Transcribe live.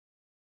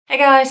Hey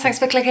guys, thanks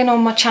for clicking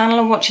on my channel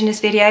and watching this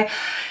video.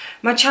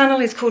 My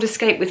channel is called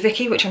Escape with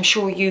Vicky, which I'm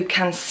sure you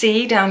can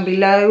see down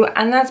below,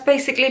 and that's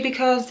basically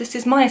because this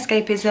is my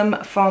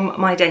escapism from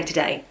my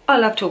day-to-day. I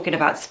love talking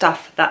about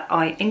stuff that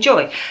I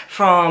enjoy,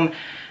 from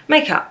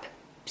makeup,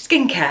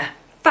 skincare,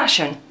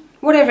 fashion,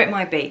 whatever it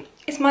might be.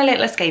 It's my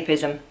little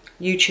escapism.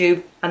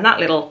 YouTube and that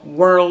little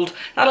world,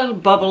 that little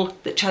bubble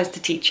that tries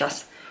to teach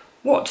us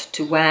what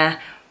to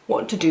wear,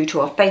 what to do to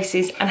our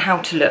faces and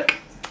how to look.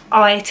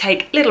 I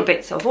take little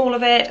bits of all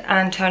of it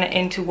and turn it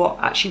into what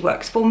actually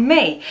works for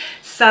me.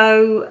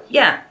 So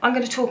yeah, I'm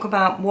going to talk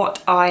about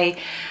what I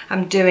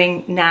am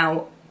doing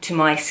now to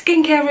my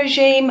skincare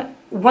regime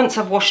once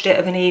I've washed it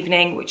of an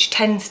evening, which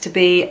tends to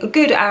be a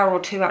good hour or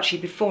two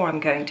actually before I'm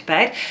going to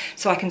bed,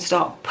 so I can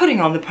start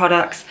putting on the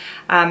products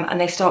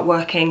and they start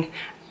working.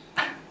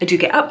 I do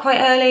get up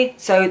quite early,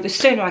 so the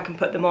sooner I can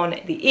put them on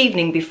the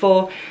evening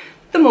before,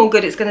 the more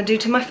good it's going to do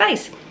to my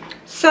face.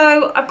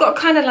 So I've got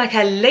kind of like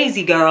a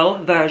lazy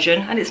girl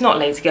version, and it's not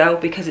lazy girl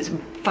because it's a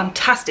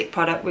fantastic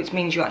product, which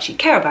means you actually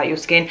care about your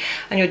skin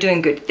and you're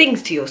doing good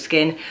things to your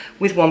skin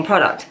with one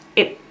product.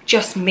 It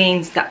just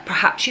means that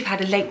perhaps you've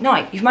had a late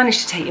night, you've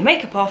managed to take your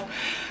makeup off,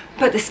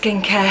 but the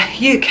skincare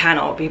you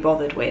cannot be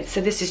bothered with. So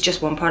this is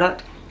just one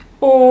product.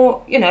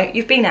 Or, you know,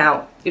 you've been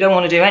out, you don't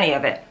want to do any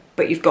of it,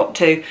 but you've got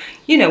to,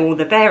 you know, all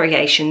the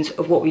variations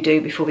of what we do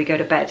before we go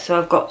to bed. So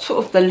I've got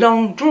sort of the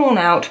long drawn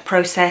out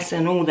process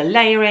and all the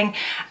layering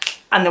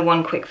and the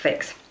one quick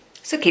fix.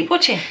 So keep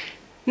watching.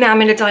 Now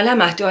I'm in a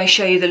dilemma. Do I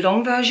show you the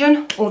long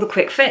version or the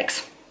quick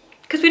fix?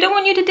 Because we don't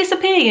want you to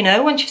disappear, you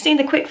know, once you've seen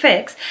the quick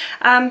fix.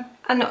 And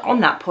on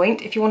that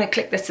point, if you want to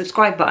click the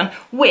subscribe button,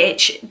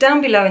 which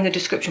down below in the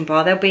description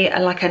bar, there'll be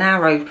like an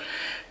arrow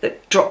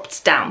that drops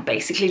down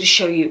basically to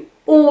show you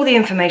all the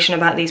information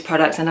about these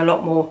products and a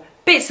lot more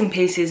bits and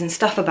pieces and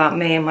stuff about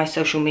me and my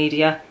social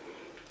media,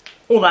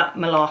 all that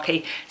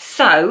malarkey.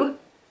 So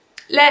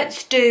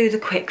let's do the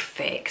quick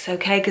fix,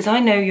 okay? Because I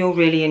know you're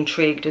really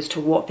intrigued as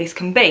to what this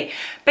can be.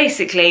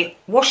 Basically,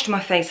 washed my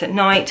face at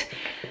night.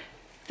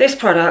 This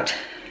product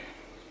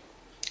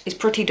is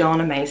pretty darn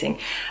amazing.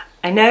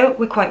 I know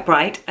we're quite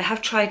bright. I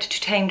have tried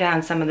to tame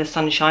down some of the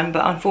sunshine,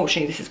 but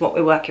unfortunately this is what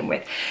we're working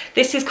with.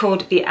 This is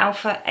called the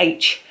Alpha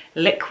H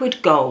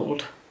Liquid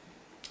Gold.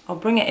 I'll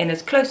bring it in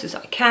as close as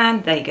I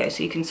can. There you go,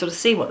 so you can sort of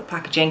see what the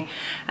packaging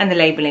and the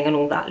labelling and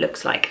all that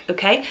looks like,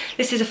 okay?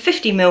 This is a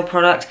 50ml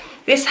product.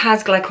 This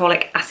has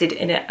glycolic acid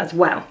in it as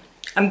well.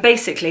 And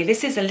basically,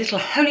 this is a little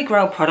holy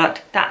grail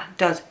product that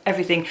does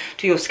everything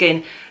to your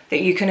skin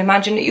that you can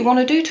imagine that you want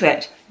to do to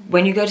it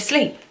when you go to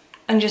sleep,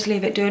 and just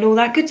leave it doing all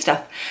that good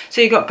stuff. So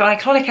you've got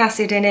glycolic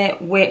acid in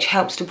it, which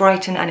helps to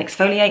brighten and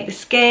exfoliate the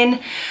skin.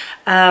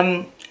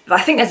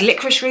 I think there's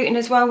licorice root in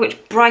as well,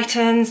 which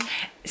brightens.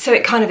 So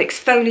it kind of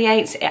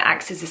exfoliates, it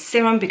acts as a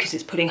serum because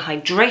it's putting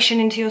hydration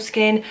into your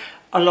skin,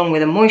 along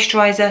with a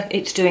moisturizer.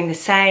 It's doing the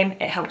same.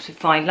 It helps with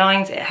fine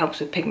lines, it helps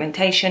with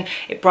pigmentation,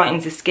 it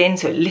brightens the skin,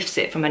 so it lifts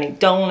it from any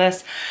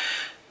dullness,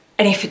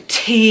 any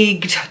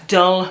fatigued,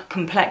 dull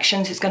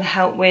complexions. It's going to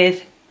help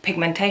with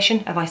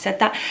pigmentation. Have I said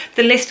that?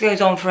 The list goes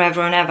on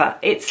forever and ever.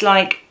 It's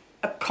like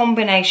a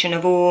combination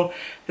of all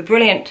the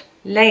brilliant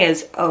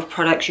layers of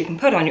products you can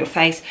put on your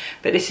face,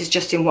 but this is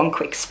just in one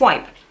quick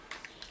swipe.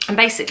 And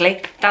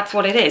basically, that's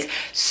what it is.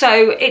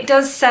 So it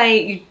does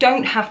say you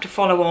don't have to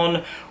follow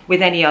on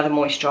with any other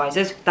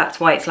moisturizers.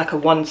 That's why it's like a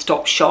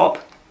one-stop shop.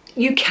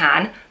 You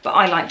can, but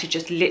I like to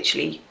just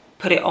literally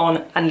put it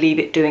on and leave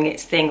it doing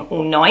its thing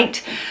all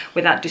night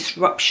without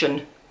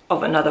disruption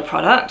of another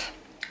product.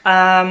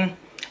 And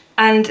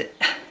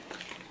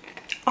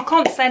I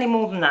can't say any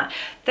more than that.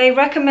 They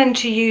recommend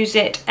to use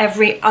it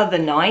every other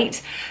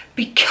night.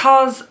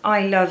 Because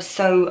I love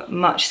so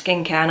much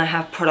skincare and I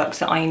have products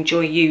that I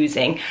enjoy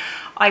using,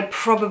 I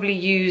probably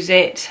use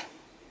it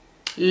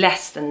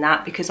less than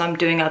that because I'm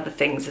doing other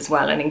things as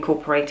well and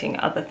incorporating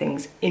other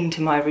things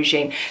into my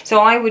regime.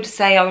 So I would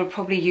say I would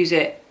probably use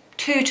it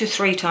 2 to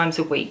 3 times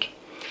a week.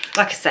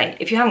 Like I say,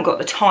 if you haven't got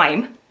the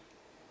time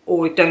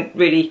or don't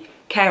really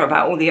care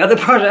about all the other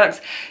products,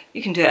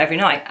 you can do it every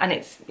night, and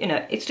it's, you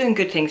know, it's doing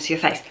good things to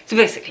your face. So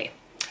basically,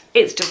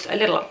 it's just a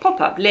little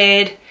pop-up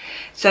lid.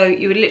 So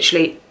you would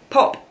literally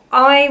pop,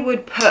 I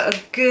would put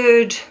a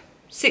good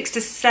 6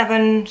 to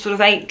 7, sort of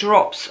 8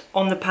 drops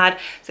on the pad.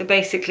 So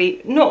basically,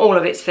 not all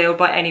of it's filled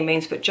by any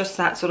means, but just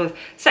that sort of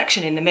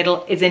section in the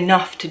middle is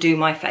enough to do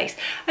my face.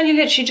 And you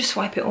literally just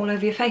swipe it all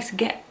over your face and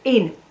get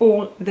in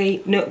all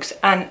the nooks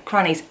and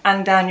crannies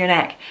and down your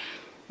neck.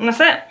 And that's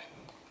it.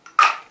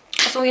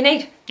 That's all you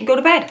need. You go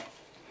to bed.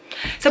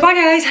 So bye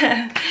guys.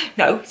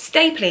 No,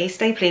 stay please,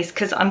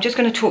 because I'm just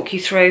going to talk you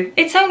through.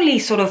 It's only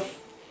sort of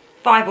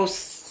 4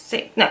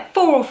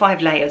 or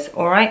 5 layers,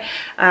 all right?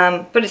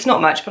 But it's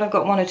not much, but I've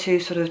got 1 or 2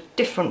 sort of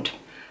different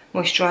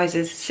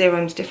moisturizers,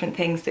 serums, different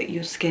things that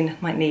your skin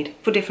might need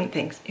for different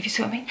things, if you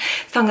see what I mean.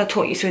 So I'm going to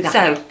talk you through that.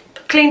 So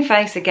clean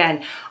face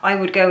again, I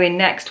would go in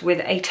next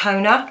with a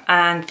toner,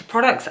 and the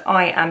products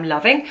I am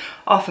loving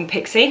are from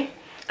Pixi,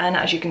 and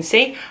as you can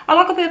see, I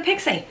like a bit of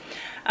Pixi.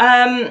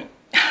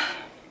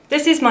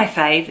 This is my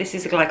fave. This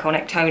is a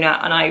Glycolic toner,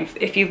 and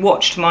if you've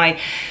watched my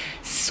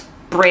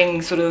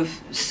spring sort of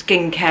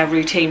skincare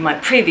routine, my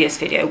previous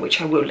video, which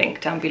I will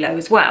link down below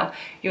as well,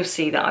 you'll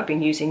see that I've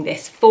been using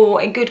this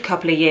for a good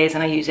couple of years,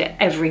 and I use it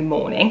every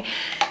morning.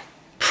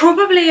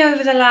 Probably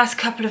over the last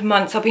couple of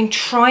months, I've been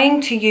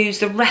trying to use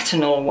the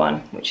retinol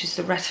one, which is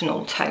the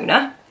retinol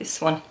toner.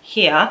 This one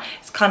here,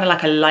 it's kind of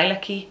like a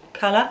lilac-y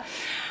colour.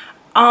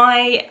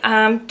 I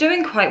am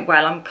doing quite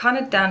well. I'm kind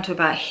of down to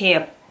about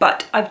here,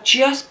 but I've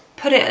just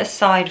put it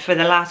aside for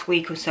the last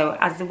week or so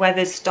as the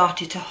weather's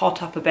started to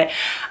hot up a bit.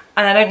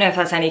 And I don't know if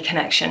that's any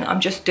connection.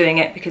 I'm just doing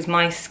it because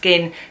my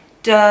skin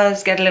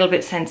does get a little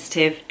bit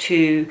sensitive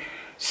to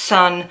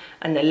sun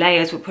and the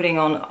layers we're putting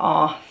on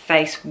our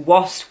face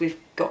whilst we've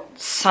got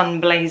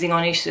sun blazing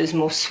on you. So there's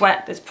more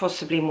sweat, there's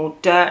possibly more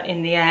dirt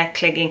in the air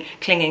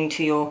clinging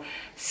to your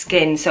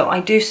skin. So I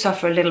do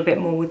suffer a little bit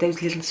more with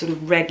those little sort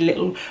of red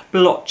little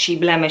blotchy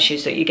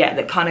blemishes that you get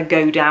that kind of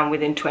go down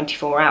within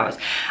 24 hours.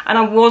 And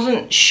I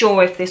wasn't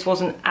sure if this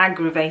wasn't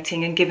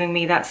aggravating and giving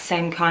me that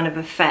same kind of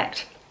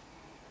effect.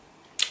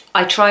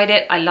 I tried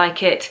it, I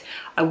like it,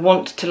 I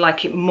want to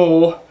like it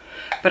more,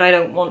 but I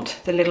don't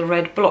want the little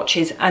red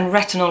blotches. And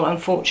retinol,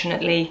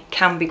 unfortunately,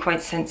 can be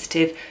quite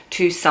sensitive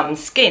to some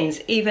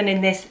skins, even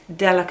in this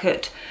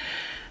delicate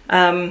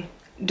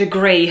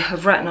degree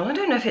of retinol. I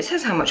don't know if it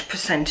says how much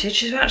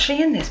percentage is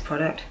actually in this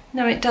product.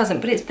 No, it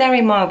doesn't, but it's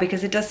very mild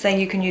because it does say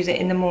you can use it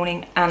in the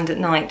morning and at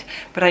night,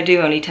 but I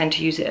do only tend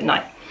to use it at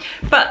night.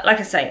 But like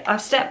I say,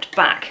 I've stepped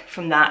back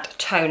from that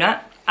toner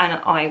and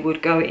I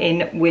would go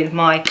in with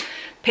my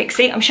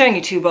Pixie. I'm showing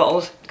you 2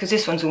 bottles because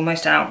this one's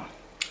almost out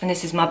and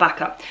this is my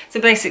backup.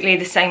 So basically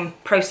the same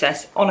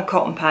process on a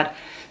cotton pad.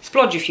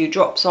 Splodge a few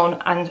drops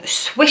on and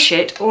swish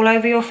it all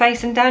over your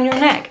face and down your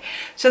neck.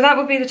 So that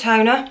would be the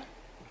toner.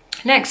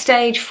 Next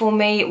stage for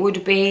me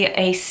would be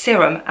a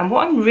serum, and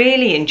what I'm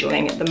really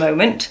enjoying at the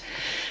moment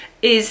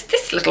is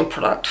this little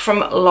product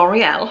from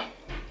L'Oreal,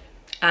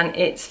 and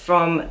it's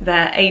from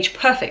their Age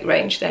Perfect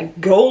range, their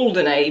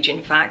golden age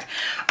in fact.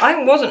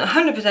 I wasn't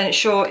 100%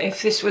 sure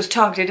if this was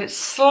targeted at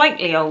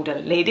slightly older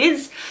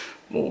ladies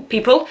or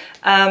people,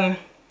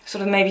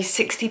 sort of maybe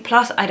 60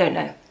 plus, I don't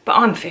know. But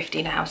I'm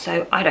 50 now,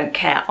 so I don't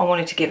care. I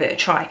wanted to give it a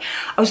try.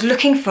 I was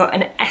looking for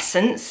an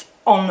essence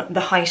on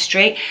the high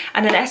street,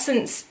 and an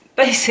essence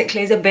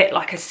basically is a bit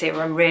like a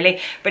serum really,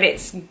 but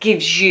it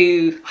gives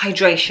you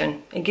hydration.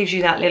 It gives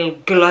you that little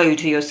glow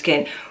to your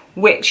skin,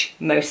 which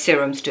most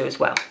serums do as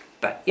well.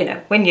 But you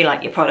know, when you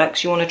like your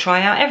products, you want to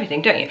try out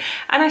everything, don't you?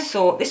 And I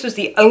saw this was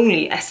the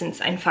only essence,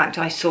 in fact,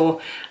 I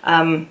saw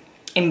in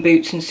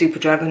Boots and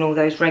Superdrug and all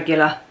those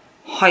regular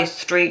high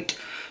street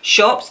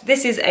shops.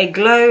 This is a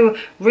glow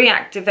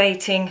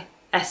reactivating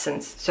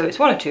essence, so it's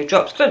 1 or 2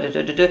 drops,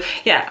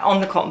 yeah, on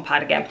the cotton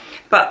pad again,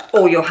 but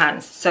all your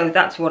hands. So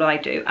that's what I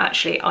do.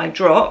 Actually, I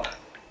drop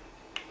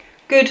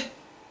good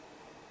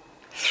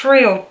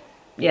 3 or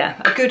yeah,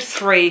 a good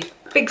 3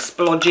 big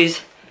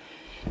splodges,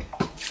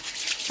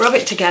 rub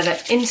it together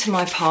into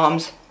my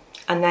palms,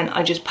 and then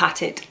I just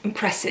pat it and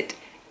press it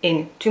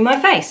into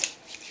my face.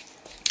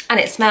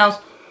 And it smells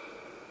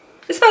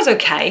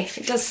okay.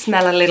 It does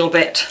smell a little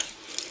bit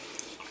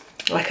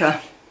like a,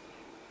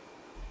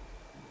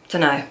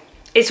 don't know,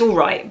 it's all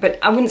right, but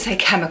I wouldn't say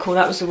chemical,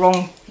 that was the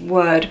wrong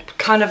word.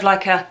 Kind of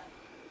like a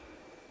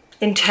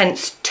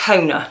intense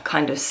toner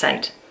kind of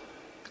scent.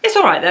 It's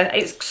all right though,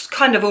 it's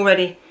kind of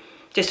already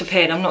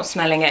disappeared. I'm not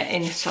smelling it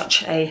in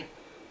such a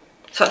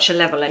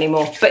level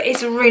anymore, but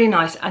it's really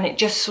nice, and it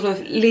just sort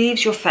of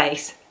leaves your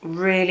face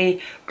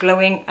really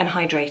glowing and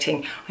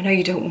hydrating. I know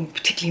you don't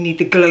particularly need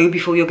the glow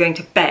before you're going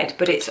to bed,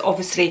 but it's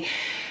obviously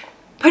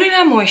putting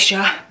that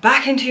moisture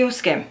back into your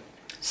skin.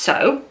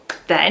 So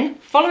then,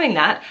 following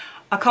that,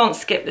 I can't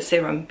skip the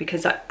serum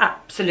because I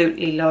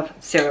absolutely love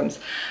serums.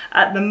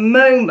 At the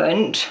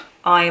moment,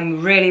 I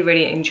am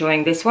really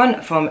enjoying this one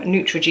from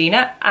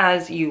Neutrogena.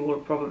 As you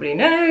will probably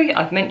know,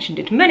 I've mentioned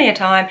it many a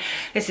time.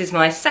 This is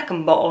my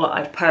 2nd bottle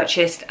I've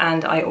purchased,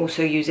 and I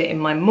also use it in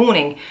my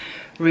morning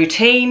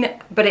routine.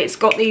 But it's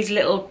got these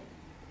little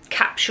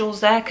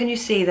capsules there. Can you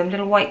see them?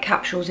 Little white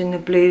capsules in the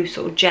blue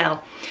sort of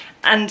gel.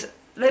 And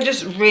they're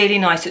just really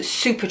nice. It's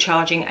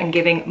supercharging and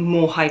giving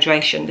more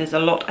hydration. There's a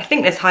lot, I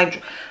think there's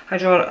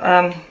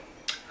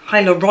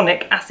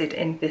hyaluronic acid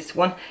in this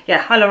one.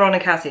 Yeah,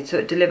 hyaluronic acid, so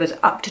it delivers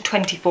up to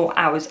 24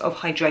 hours of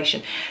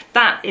hydration.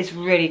 That is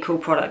really cool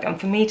product,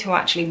 and for me to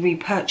actually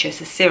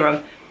repurchase a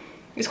serum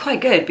is quite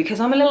good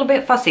because I'm a little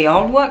bit fussy.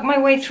 I'll work my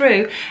way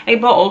through a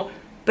bottle,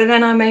 but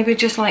then I maybe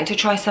just like to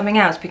try something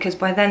else because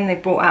by then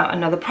they've brought out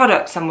another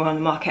product somewhere on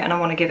the market and I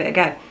want to give it a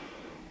go.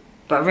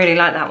 But I really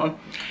like that one.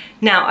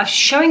 Now, I'm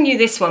showing you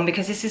this one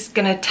because this is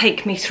going to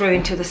take me through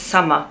into the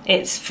summer.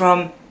 It's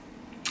from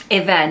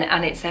Even,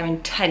 and it's their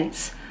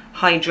Intense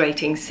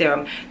Hydrating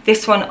Serum.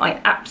 This one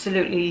I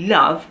absolutely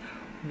love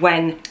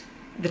when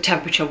the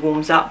temperature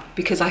warms up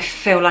because I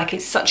feel like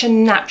it's such a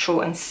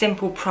natural and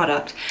simple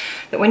product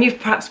that when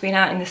you've perhaps been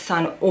out in the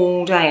sun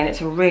all day and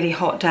it's a really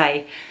hot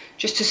day,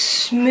 just to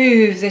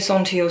smooth this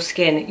onto your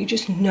skin, you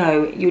just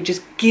know you're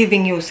just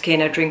giving your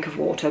skin a drink of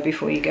water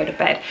before you go to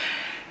bed.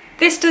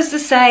 This does the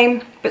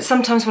same, but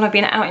sometimes when I've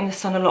been out in the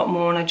sun a lot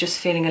more and I'm just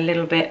feeling a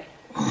little bit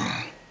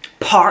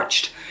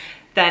parched,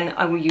 then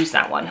I will use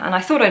that one. And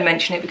I thought I'd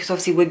mention it because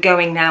obviously we're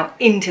going now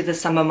into the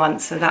summer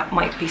months, so that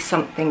might be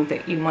something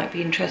that you might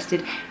be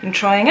interested in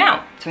trying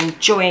out. So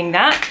enjoying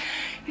that.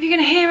 If you're going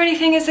to hear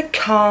anything, there's a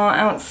car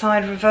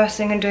outside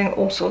reversing and doing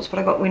all sorts, but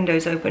I've got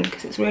windows open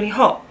because it's really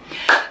hot.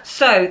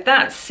 So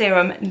that's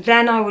serum.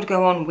 Then I would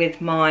go on with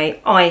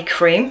my eye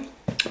cream.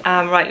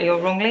 Rightly or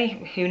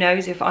wrongly, who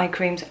knows if eye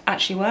creams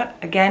actually work.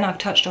 Again, I've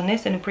touched on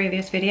this in a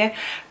previous video,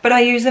 but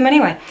I use them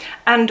anyway.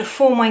 And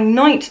for my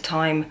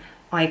nighttime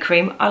eye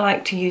cream, I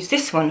like to use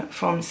this one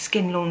from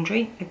Skin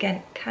Laundry.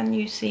 Again, can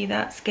you see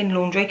that? Skin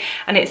Laundry,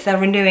 and it's their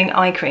renewing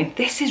eye cream.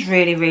 This is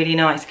really, really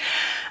nice.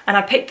 And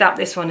I picked up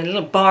this one, a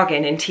little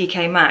bargain in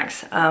TK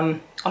Maxx. I'll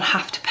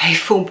have to pay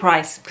full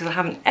price because I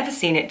haven't ever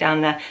seen it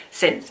down there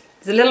since.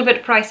 It's a little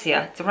bit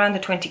pricier, it's around the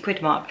 20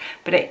 quid mark,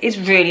 but it is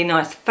really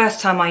nice. The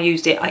first time I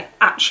used it, I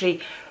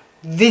actually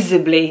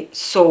visibly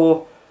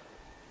saw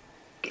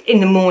in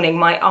the morning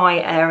my eye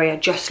area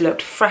just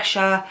looked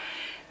fresher.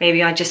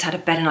 Maybe I just had a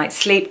better night's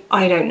sleep,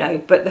 I don't know,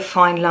 but the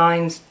fine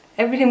lines,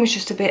 everything was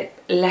just a bit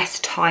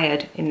less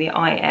tired in the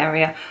eye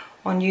area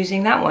on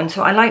using that one.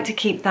 So I like to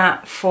keep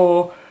that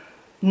for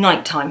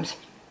night times,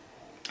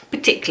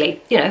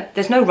 particularly. You know,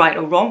 there's no right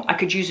or wrong, I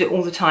could use it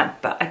all the time,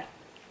 but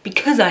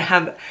because I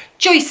have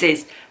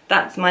choices,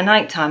 that's my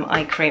nighttime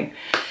eye cream.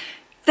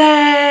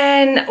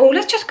 Then, oh,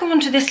 let's just go on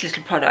to this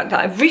little product that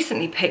I've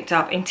recently picked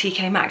up in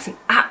TK Maxx and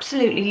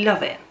absolutely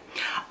love it.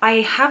 I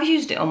have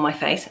used it on my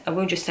face. I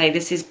will just say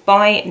this is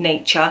by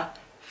Nature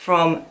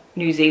from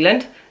New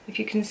Zealand. If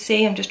you can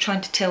see, I'm just trying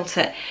to tilt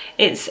it.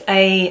 It's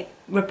a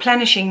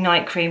replenishing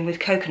night cream with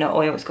coconut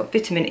oil. It's got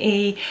vitamin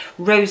E,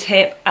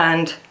 rosehip,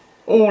 and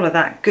all of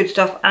that good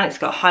stuff. And it's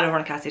got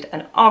hyaluronic acid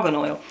and argan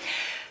oil.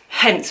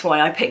 Hence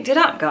why I picked it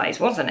up, guys,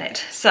 wasn't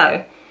it?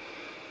 So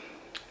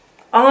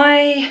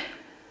I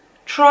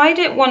tried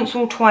it once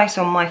or twice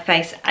on my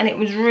face and it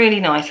was really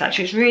nice,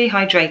 actually. It's really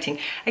hydrating.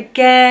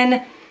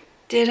 Again,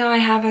 did I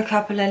have a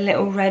couple of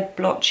little red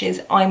blotches?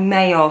 I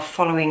may have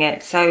following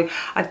it. So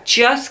I've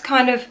just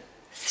kind of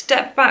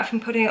stepped back from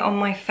putting it on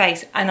my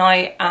face and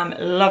I am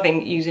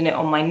loving using it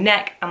on my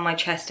neck and my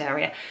chest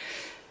area.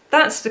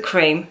 That's the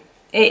cream.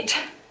 It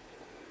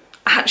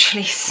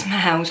actually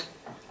smells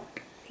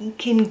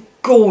freaking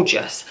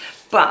gorgeous,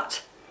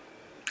 but,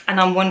 and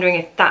I'm wondering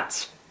if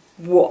that's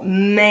what,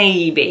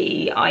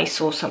 maybe I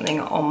saw something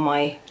on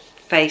my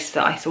face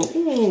that I thought,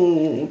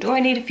 ooh, do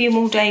I need a few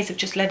more days of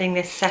just letting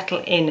this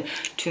settle in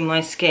to my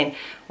skin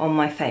on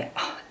my face?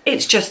 Oh,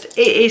 it's just,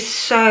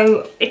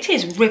 it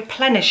is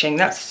replenishing.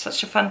 That's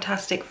such a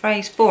fantastic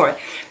phrase for it,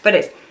 but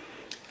it's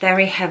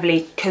very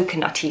heavily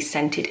coconutty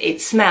scented.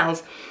 It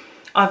smells,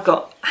 I've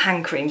got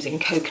hand creams in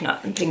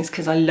coconut and things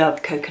because I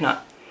love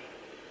coconut,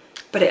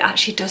 but it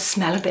actually does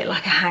smell a bit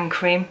like a hand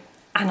cream,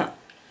 and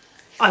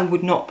I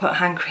would not put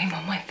hand cream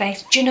on my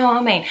face. Do you know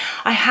what I mean?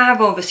 I have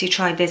obviously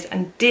tried this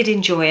and did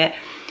enjoy it,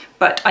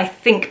 but I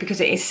think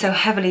because it is so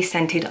heavily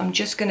scented, I'm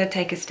just going to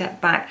take a step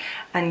back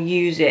and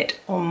use it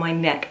on my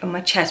neck and my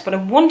chest. But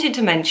I wanted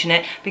to mention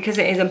it because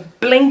it is a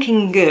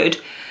blinking good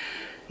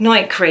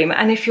night cream,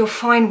 and if you're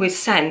fine with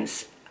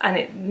scents and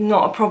it's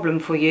not a problem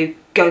for you,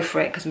 go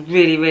for it, because I'm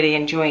really, really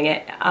enjoying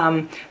it.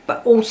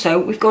 But also,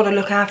 we've got to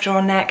look after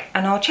our neck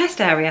and our chest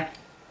area.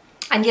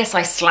 And yes,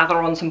 I slather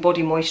on some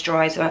body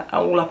moisturiser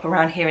all up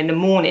around here in the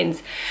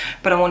mornings,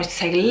 but I wanted to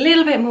take a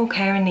little bit more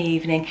care in the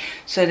evening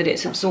so that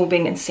it's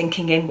absorbing and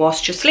sinking in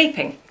whilst you're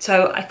sleeping.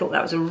 So I thought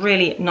that was a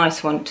really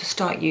nice one to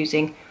start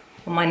using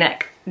on my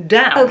neck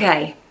down.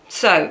 Okay,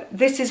 so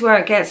this is where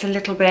it gets a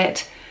little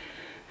bit,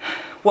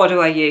 what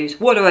do I use?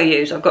 What do I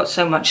use? I've got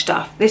so much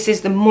stuff. This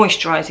is the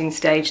moisturising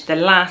stage, the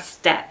last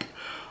step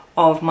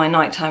of my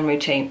nighttime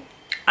routine.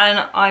 And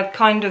I've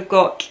kind of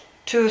got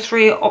 2 or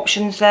 3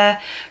 options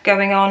there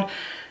going on.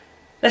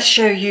 Let's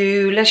show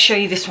you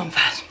this one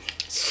first.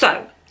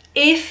 So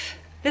if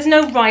there's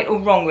no right or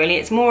wrong really,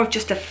 it's more of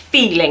just a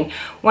feeling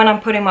when I'm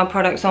putting my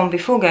products on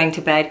before going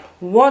to bed,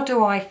 what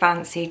do I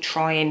fancy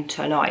trying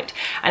tonight?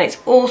 And it's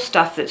all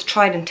stuff that's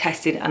tried and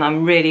tested and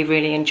I'm really,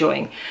 really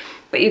enjoying.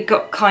 But you've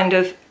got kind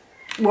of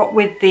what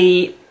with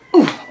the,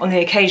 on the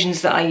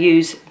occasions that I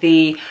use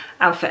the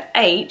Alpha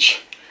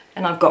H,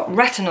 and I've got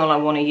retinol I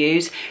want to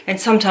use, and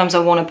sometimes I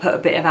want to put a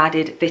bit of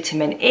added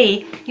vitamin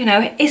E, you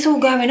know, it's all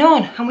going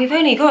on, and we've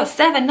only got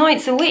 7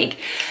 nights a week.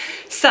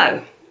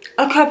 So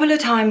a couple of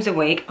times a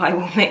week I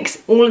will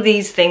mix all of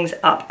these things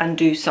up and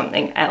do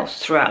something else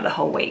throughout the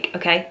whole week,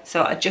 okay?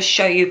 So I just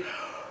show you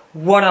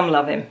what I'm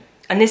loving.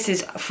 And this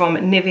is from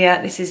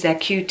Nivea. This is their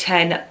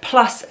Q10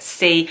 Plus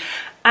C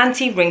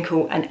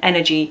Anti-Wrinkle and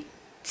Energy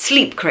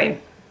Sleep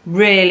Cream.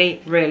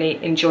 Really,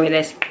 really enjoy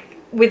this,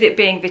 with it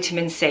being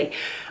vitamin C.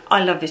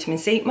 I love vitamin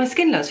C. My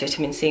skin loves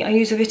vitamin C. I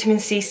use a vitamin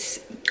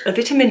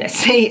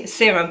C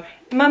serum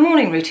in my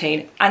morning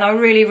routine, and I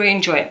really, really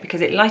enjoy it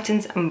because it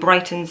lightens and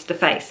brightens the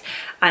face.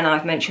 And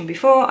I've mentioned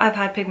before, I've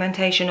had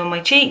pigmentation on my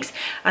cheeks,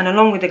 and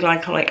along with the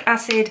glycolic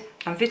acid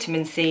and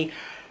vitamin C,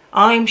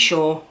 I'm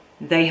sure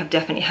they have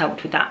definitely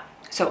helped with that.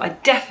 So I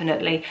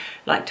definitely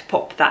like to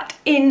pop that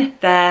in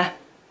there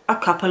a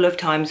couple of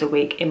times a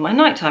week in my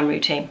nighttime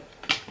routine.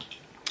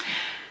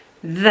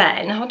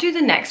 Then I'll do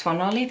the next one.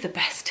 I'll leave the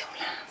best till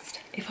last,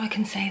 if I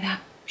can say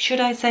that. Should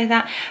I say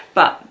that?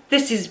 But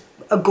this is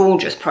a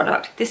gorgeous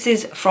product. This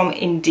is from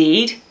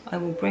Indeed. I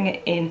will bring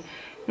it in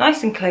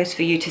nice and close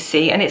for you to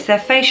see. And it's their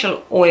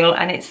facial oil,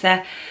 and it's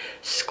their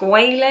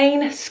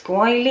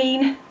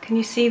squalene. Can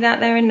you see that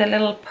there in the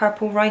little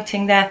purple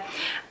writing there?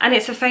 And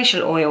it's a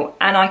facial oil,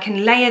 and I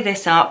can layer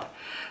this up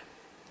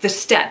the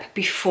step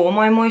before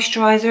my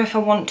moisturizer if I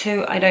want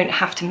to. I don't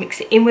have to mix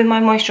it in with my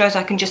moisturizer.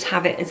 I can just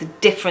have it as a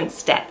different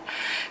step.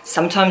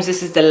 Sometimes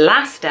this is the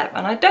last step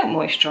and I don't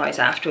moisturize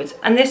afterwards.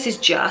 And this is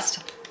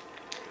just,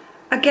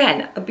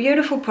 again, a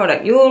beautiful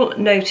product. You'll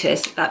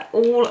notice that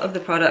all of the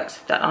products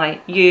that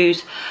I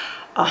use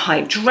are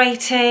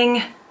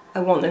hydrating. I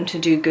want them to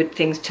do good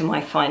things to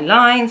my fine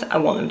lines. I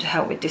want them to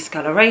help with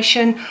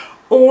discoloration.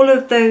 All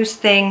of those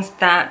things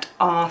that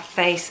our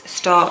face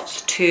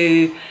starts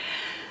to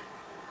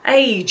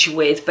age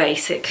with,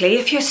 basically.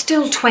 If you're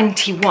still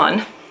 21,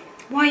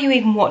 why are you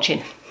even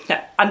watching?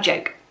 No, I'm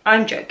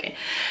joking.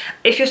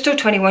 If you're still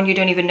 21, you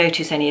don't even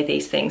notice any of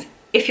these things.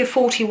 If you're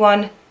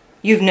 41,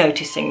 you're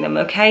noticing them,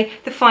 okay?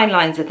 The fine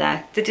lines are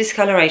there. The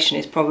discoloration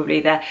is probably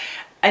there.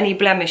 Any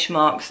blemish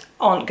marks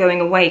aren't going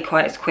away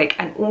quite as quick,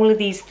 and all of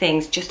these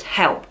things just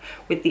help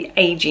with the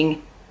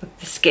aging of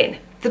the skin.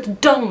 The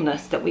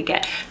dullness that we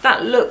get,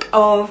 that look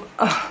of,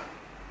 oh,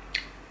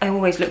 I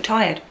always look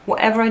tired.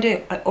 Whatever I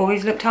do, I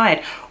always look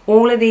tired.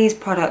 All of these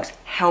products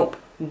help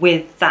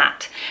with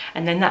that.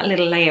 And then that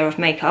little layer of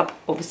makeup,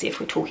 obviously if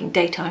we're talking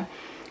daytime,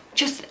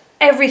 just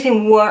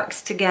everything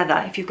works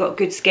together. If you've got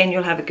good skin,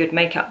 you'll have a good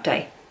makeup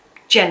day,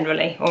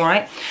 generally, all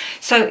right?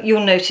 So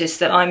you'll notice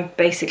that I'm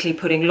basically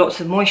putting lots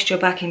of moisture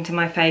back into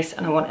my face,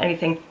 and I want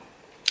anything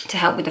to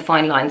help with the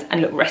fine lines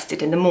and look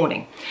rested in the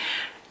morning.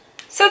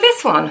 So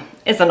this one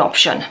is an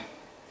option.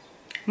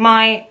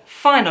 My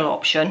final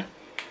option,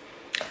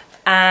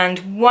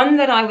 and one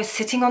that I was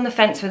sitting on the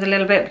fence with a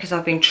little bit because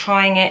I've been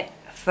trying it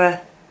for,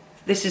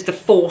 this is the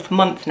 4th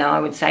month now, I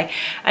would say,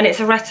 and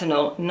it's a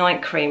retinol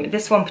night cream.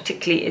 This one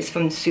particularly is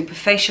from Super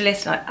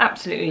Facialist, and I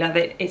absolutely love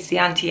it. It's the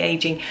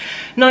anti-aging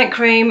night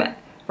cream,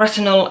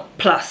 retinol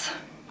plus,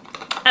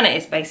 and it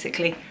is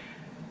basically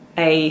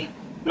a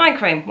night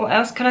cream. What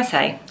else can I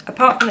say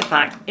apart from the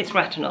fact it's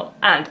retinol?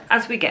 And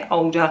as we get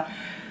older,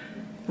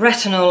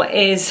 retinol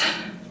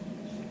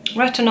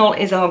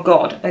is our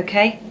god,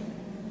 okay?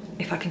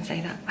 If I can say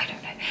that, I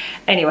don't know.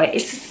 Anyway,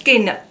 it's the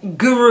skin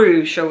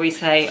guru, shall we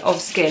say, of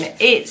skin.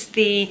 It's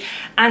the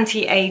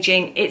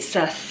anti-aging, it's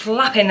a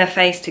slap in the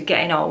face to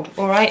getting old,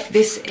 all right?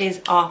 This is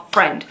our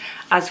friend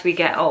as we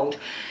get old.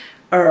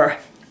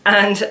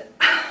 And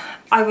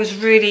I was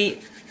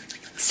really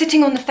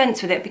sitting on the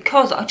fence with it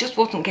because I just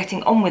wasn't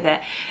getting on with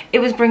it. It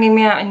was bringing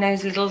me out in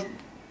those little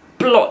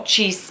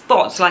blotchy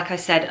spots, like I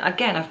said.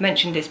 Again, I've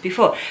mentioned this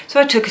before.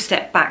 So I took a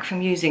step back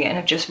from using it, and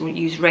I've just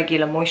used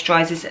regular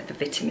moisturizers at the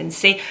vitamin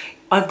C.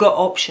 I've got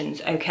options,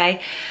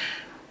 okay?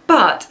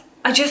 But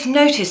I just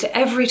noticed that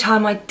every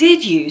time I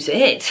did use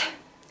it,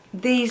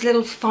 these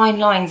little fine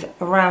lines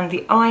around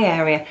the eye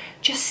area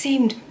just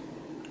seemed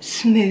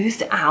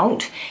smoothed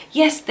out.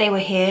 Yes, they were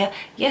here.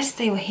 Yes,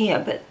 they were here,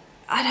 but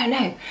I don't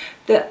know.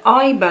 The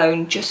eye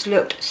bone just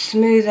looked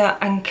smoother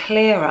and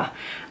clearer.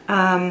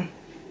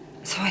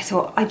 So I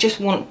thought, I just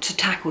want to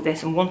tackle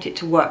this and want it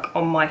to work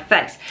on my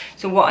face.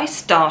 So what I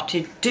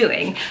started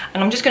doing,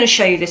 and I'm just going to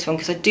show you this one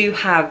because I do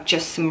have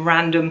just some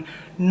random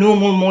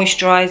normal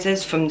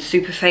moisturizers from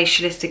Super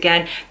Facialist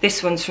again.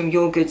 This one's from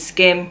Your Good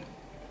Skin,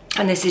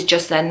 and this is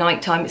just their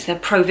nighttime. It's their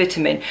Pro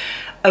Vitamin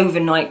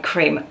overnight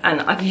cream, and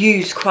I've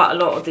used quite a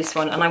lot of this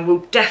one, and I will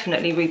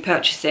definitely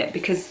repurchase it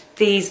because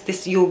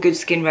this Your Good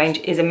Skin range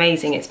is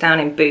amazing. It's down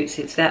in Boots.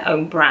 It's their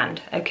own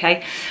brand,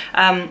 okay?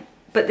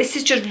 But this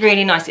is just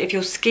really nice if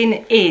your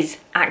skin is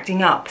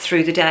acting up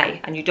through the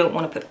day and you don't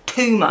want to put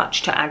too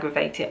much to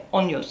aggravate it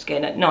on your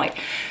skin at night.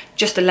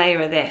 Just a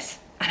layer of this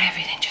and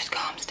everything just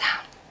calms down.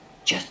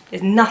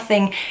 There's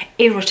nothing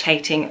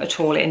irritating at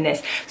all in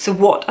this. So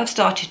what I've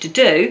started to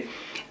do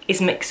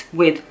is mix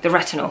with the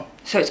retinol.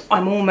 So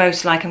I'm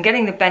almost like I'm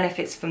getting the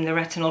benefits from the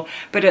retinol,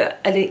 but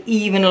at an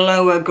even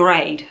lower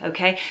grade,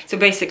 okay? So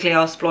basically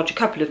I'll splodge a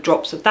couple of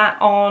drops of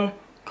that on, a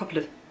couple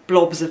of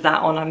blobs of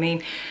that on, I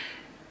mean.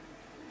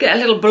 Get a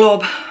little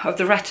blob of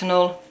the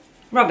retinol,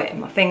 rub it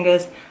in my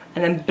fingers,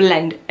 and then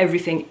blend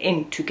everything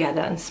in together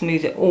and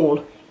smooth it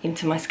all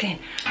into my skin.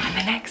 And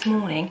the next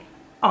morning,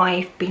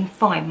 I've been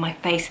fine. My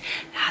face,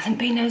 there hasn't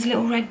been those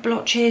little red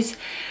blotches,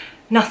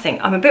 nothing.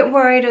 I'm a bit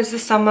worried as the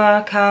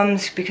summer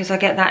comes because I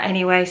get that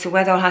anyway, so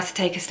whether I'll have to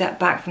take a step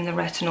back from the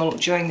retinol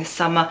during the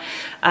summer,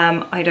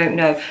 I don't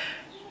know.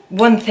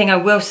 One thing I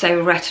will say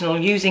with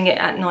retinol, using it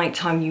at night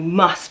time, you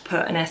must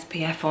put an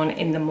SPF on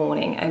in the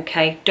morning,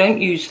 okay? Don't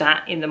use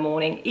that in the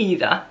morning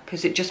either,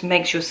 because it just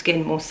makes your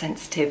skin more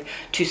sensitive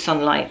to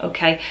sunlight,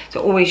 okay? So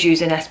always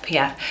use an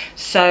SPF.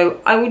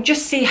 So I will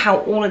just see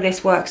how all of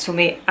this works for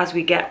me as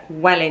we get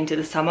well into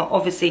the summer.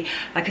 Obviously,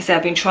 like I said,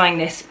 I've been trying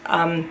this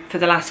for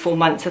the last 4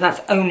 months, so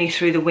that's only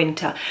through the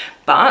winter.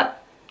 But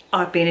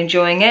I've been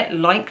enjoying it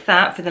like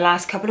that for the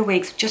last couple of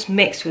weeks, just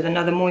mixed with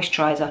another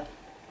moisturiser.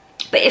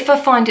 But if I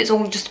find it's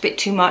all just a bit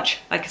too much,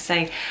 like I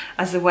say,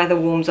 as the weather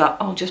warms up,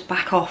 I'll just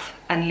back off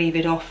and leave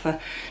it off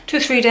for 2 or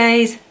 3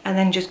 days and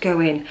then just go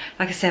in.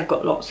 Like I say, I've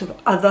got lots of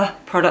other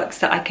products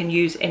that I can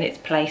use in its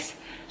place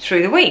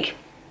through the week.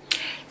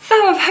 So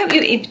I hope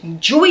you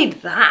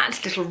enjoyed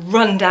that little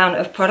rundown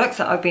of products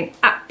that I've been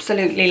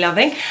absolutely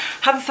loving.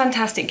 Have a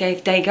fantastic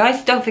day,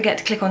 guys. Don't forget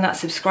to click on that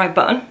subscribe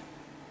button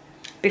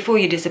before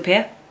you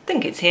disappear. I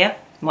think it's here,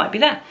 might be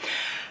there.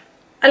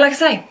 And like I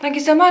say, thank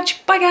you so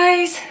much. Bye,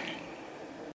 guys.